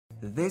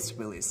This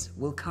release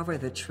will cover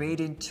the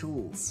trading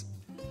tools.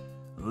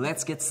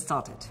 Let's get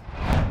started.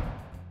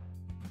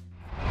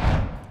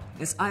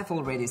 As I've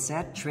already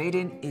said,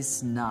 trading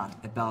is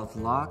not about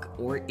luck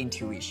or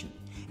intuition.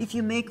 If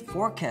you make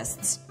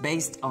forecasts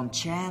based on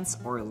chance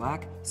or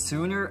luck,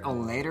 sooner or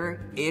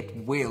later it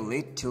will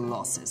lead to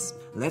losses.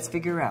 Let's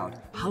figure out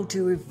how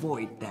to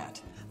avoid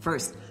that.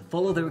 First,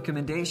 follow the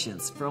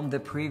recommendations from the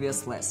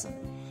previous lesson,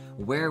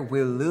 where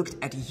we looked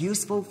at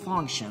useful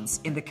functions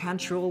in the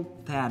control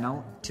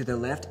panel to the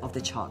left of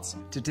the charts.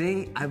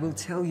 Today, I will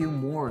tell you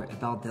more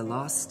about the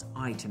last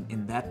item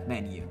in that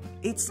menu.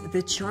 It's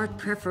the Chart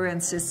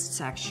Preferences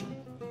section,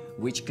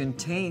 which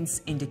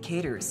contains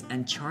indicators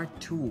and chart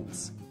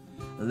tools.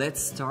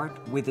 Let's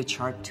start with the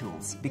chart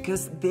tools,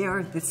 because they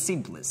are the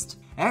simplest.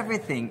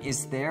 Everything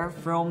is there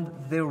from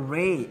the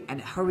ray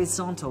and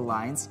horizontal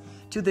lines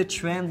to the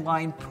trend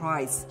line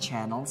price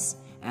channels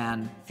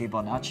and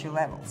Fibonacci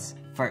levels.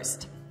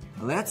 First,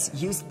 let's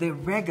use the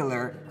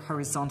regular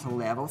horizontal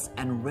levels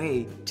and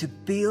ray to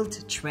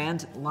build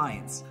trend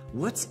lines.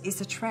 What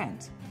is a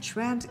trend?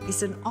 Trend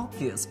is an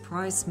obvious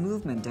price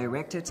movement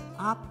directed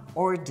up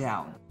or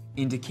down.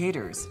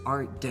 Indicators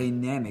are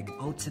dynamic,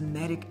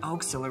 automatic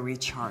auxiliary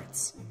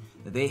charts.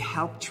 They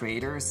help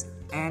traders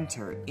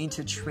enter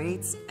into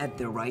trades at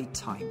the right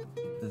time.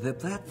 The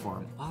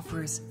platform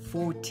offers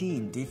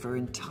 14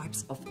 different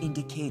types of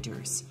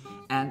indicators,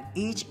 and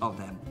each of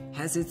them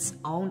has its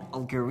own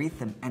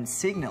algorithm and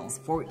signals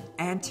for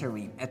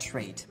entering a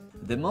trade.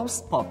 The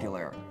most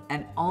popular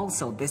and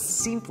also the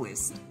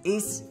simplest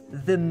is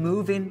the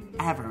moving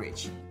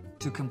average.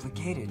 Too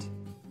complicated?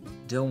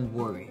 Don't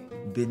worry,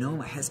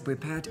 Binomo has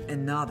prepared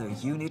another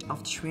unit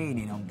of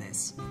training on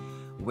this,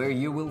 where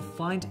you will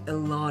find a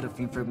lot of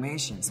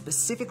information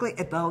specifically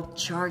about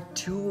chart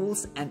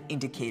tools and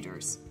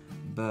indicators.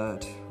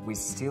 But we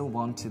still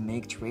want to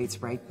make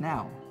trades right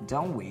now,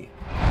 don't we?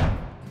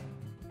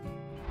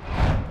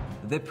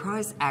 The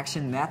price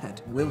action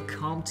method will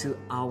come to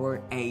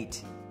our aid.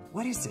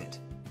 What is it?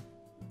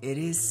 It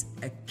is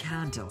a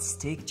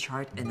candlestick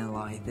chart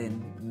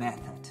analyzing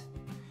method.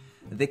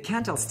 The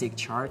candlestick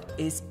chart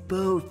is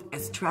both a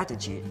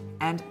strategy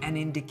and an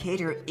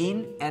indicator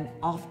in and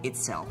of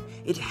itself.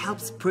 It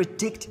helps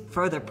predict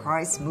further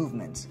price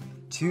movement.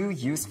 Two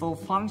useful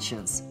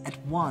functions at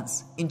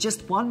once in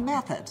just one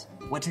method.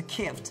 What a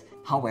gift!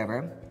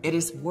 However, it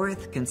is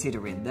worth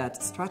considering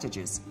that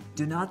strategies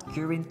do not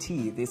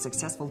guarantee the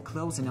successful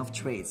closing of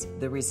trades.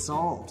 The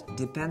result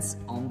depends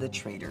on the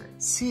trader.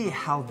 See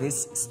how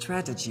this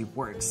strategy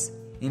works.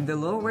 In the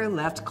lower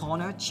left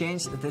corner,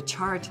 change the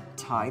chart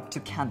type to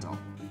candle.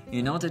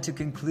 In order to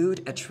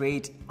conclude a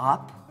trade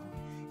up,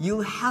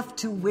 you'll have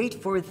to wait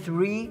for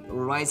 3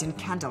 rising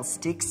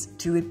candlesticks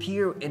to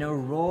appear in a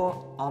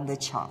row on the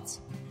chart.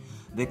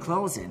 The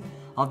closing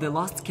of the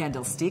last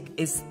candlestick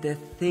is the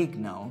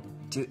signal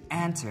to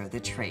enter the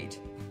trade.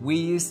 We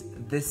use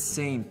the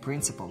same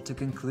principle to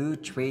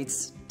conclude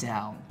trades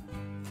down.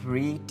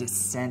 3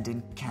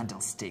 descending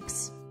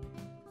candlesticks.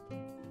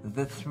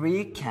 The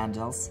 3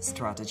 candles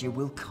strategy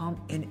will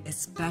come in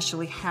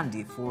especially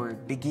handy for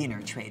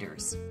beginner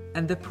traders.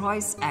 And the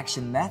price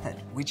action method,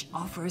 which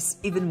offers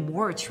even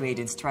more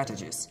trading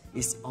strategies,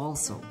 is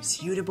also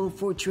suitable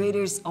for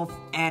traders of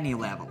any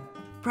level.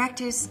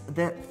 Practice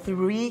the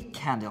 3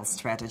 candle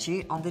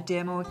strategy on the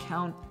demo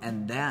account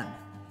and then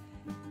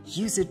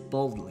use it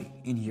boldly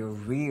in your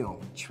real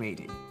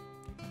trading.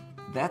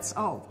 That's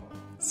all.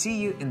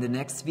 See you in the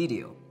next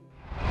video.